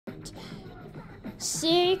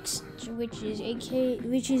6, which is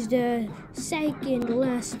the second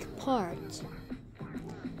last part.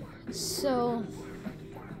 So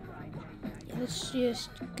let's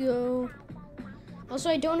just go. Also,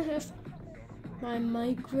 I don't have my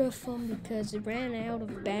microphone because it ran out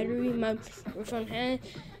of battery. My microphone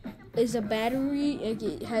is a battery.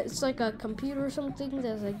 It's like a computer or something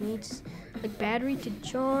that like needs like battery to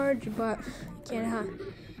charge, but can't have.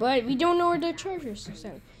 But we don't know where the charger is.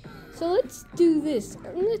 So let's do this.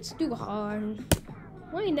 Let's do hard.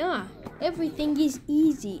 Why not? Everything is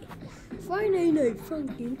easy. Friday Night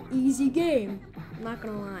Funkin, easy game. I'm not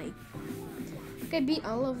gonna lie. I beat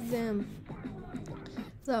all of them.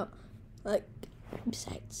 So, like,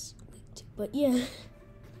 besides, wait, but yeah.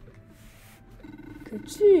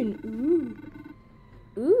 Cartoon.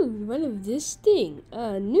 Ooh, what of this thing?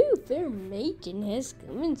 A new fair maiden has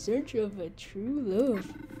come in search of a true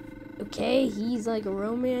love. Okay, he's like a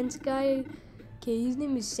romance guy. Okay, his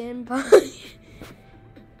name is Senpai.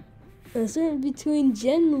 A certain between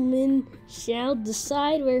gentlemen shall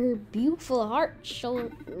decide where her beautiful heart shall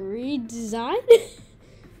reside.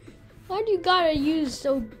 Why do you gotta use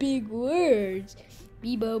so big words?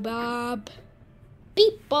 Beebo Bob.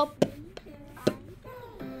 Beep bop.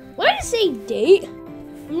 Why does it say date?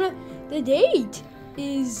 The date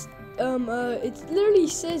is it literally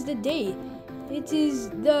says the date. It is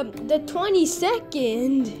the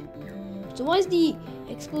 22nd. So why is the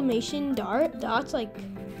exclamation dots like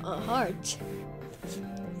a heart?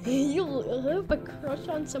 You'll have a crush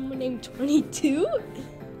on someone named 22?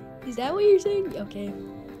 Is that what you're saying? Okay.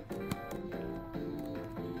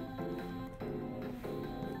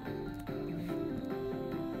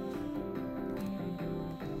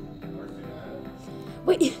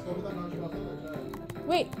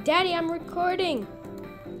 Wait, Daddy, I'm recording.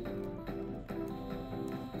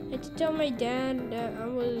 I had to tell my dad that I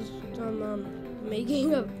was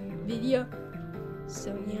making a video.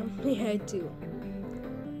 So yeah, I had to.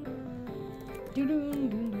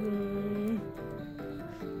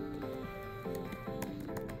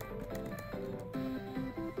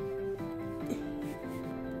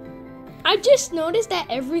 I just noticed that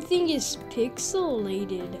everything is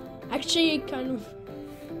pixelated. Actually, it kind of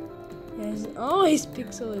is always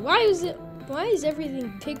pixelated. Why is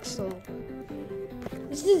everything pixel?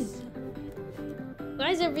 Why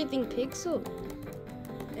is everything pixel?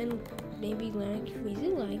 And maybe like, is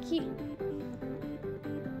it laggy?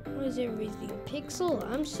 Why is everything pixel?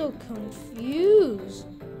 I'm so confused.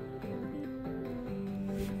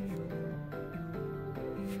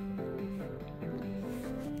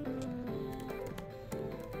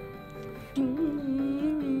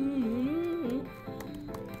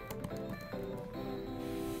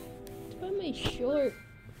 Short.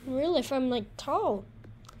 Really, if I'm like tall,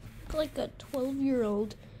 like a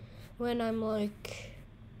 12-year-old, when I'm like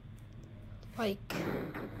a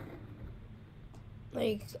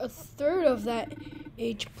third of that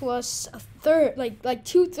age plus a third, like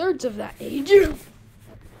 2/3 of that age.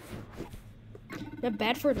 Not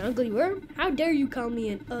bad for an ugly worm. How dare you call me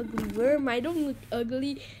an ugly worm? I don't look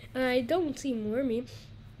ugly, and I don't seem wormy.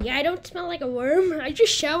 Yeah, I don't smell like a worm. I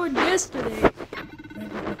just showered yesterday.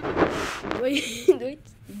 Wait,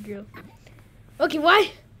 girl. Okay, why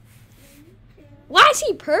is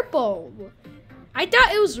he purple? I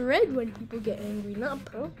thought it was red when people get angry, not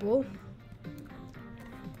purple.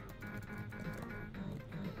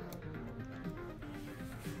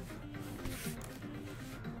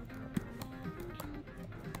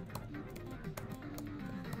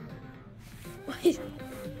 Why is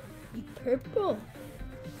he purple?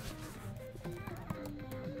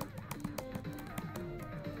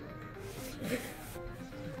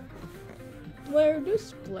 Why are those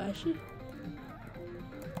splashy?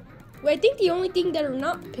 Well, I think the only thing that are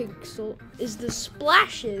not pixel is the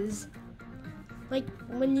splashes. Like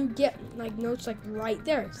when you get like notes like right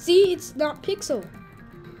there. See, it's not pixel.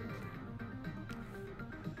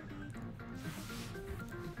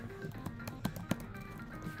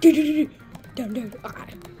 Down.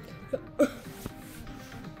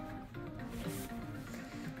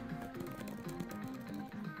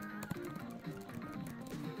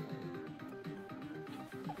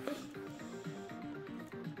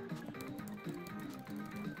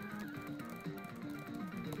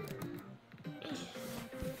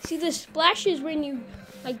 See, the splashes when you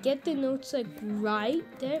like get the notes like right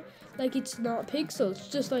there, like it's not pixel. It's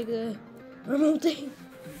just like a normal thing.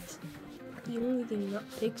 It's the only thing not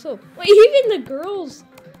pixel. Wait, even the girls,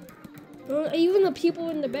 even the people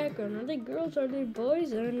in the background, are they girls? Are they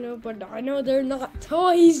boys? I don't know, but I know they're not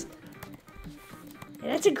toys.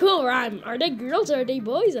 And that's a cool rhyme. Are they girls? Are they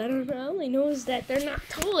boys? I don't know. All I know is that they're not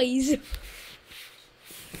toys.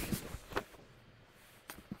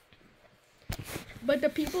 But the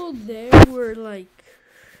people there were like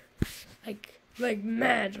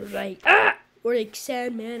mad, or like or like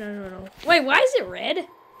sad, man. I don't know. Wait, why is it red?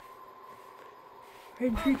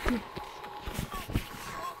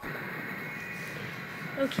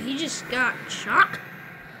 Okay, he just got shot.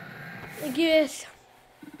 I guess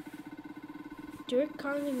they're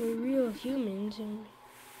calling me real humans. And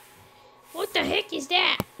what the heck is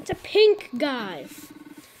that? It's a pink guy.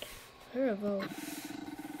 Terrible.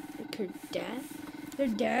 Like her dad, their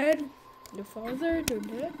dad, their father, their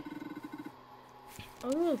dad. I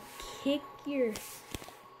will kick your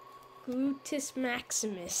gluteus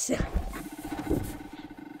maximus.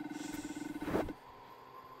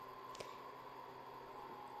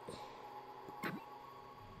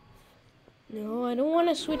 No, I don't want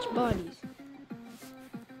to switch bodies.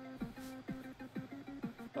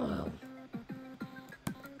 Oh.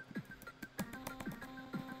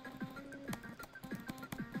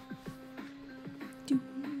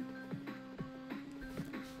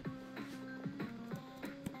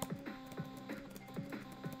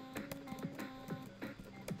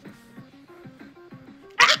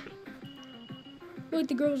 Look,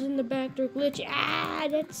 the girls in the back, they're glitchy. Ah,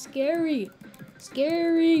 that's scary.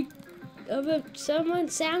 Scary. Someone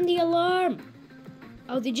sound the alarm.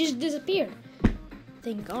 Oh, they just disappeared.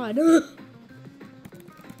 Thank God. Oh,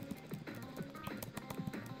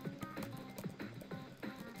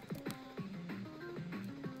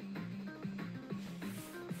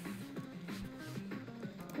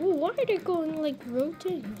 why are they going like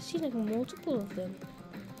rotating? I see like multiple of them.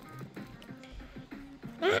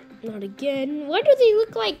 Ah, not again. Why do they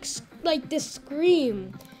look like the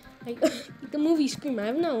Scream? Like the movie Scream. I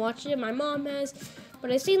have not watched it. My mom has,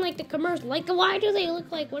 but I've seen like the commercial. Like, why do they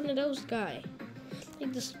look like one of those guys?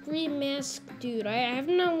 Like the Scream mask dude. I have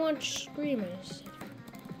not watched Scream.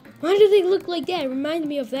 Why do they look like that? It reminds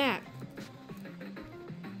me of that.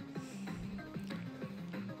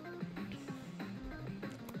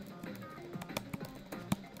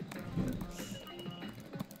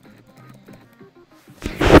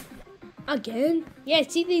 Again? Yeah,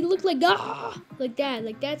 see, they look like like that.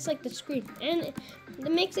 Like that's like the Scream, and it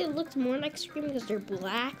makes it look more like Scream because they're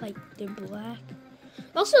black. Like they're black.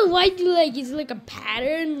 Also, why do is like a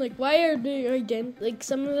pattern? Like why are they like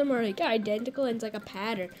some of them are like identical and it's like a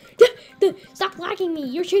pattern. Stop blocking me!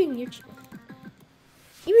 You're cheating. You're cheating.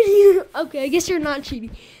 Even you. Okay, I guess you're not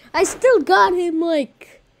cheating. I still got him at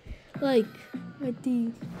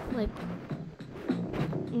the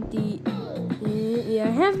yeah,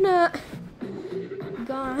 I have not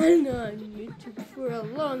gone on YouTube for a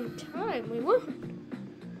long time. Wait, what?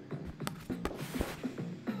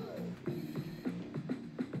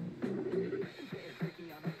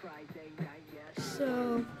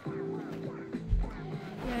 So,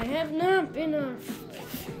 yeah, I have not been on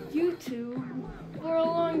YouTube for a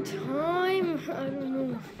long time. I don't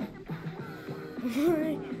know.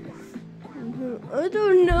 I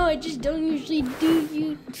don't know. I just don't usually do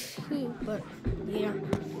YouTube, but yeah.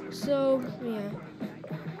 So yeah,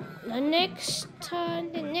 the next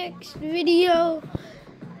video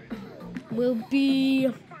will be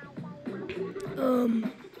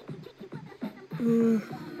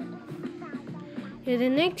yeah, the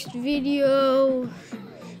next video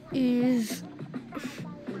is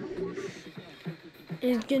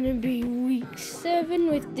gonna be week 7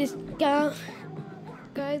 with this guy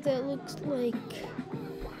that looks like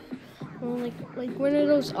one of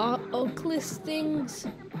those Oculus things.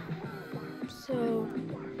 So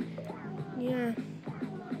yeah.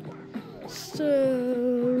 So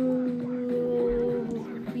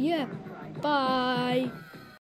yeah. Bye.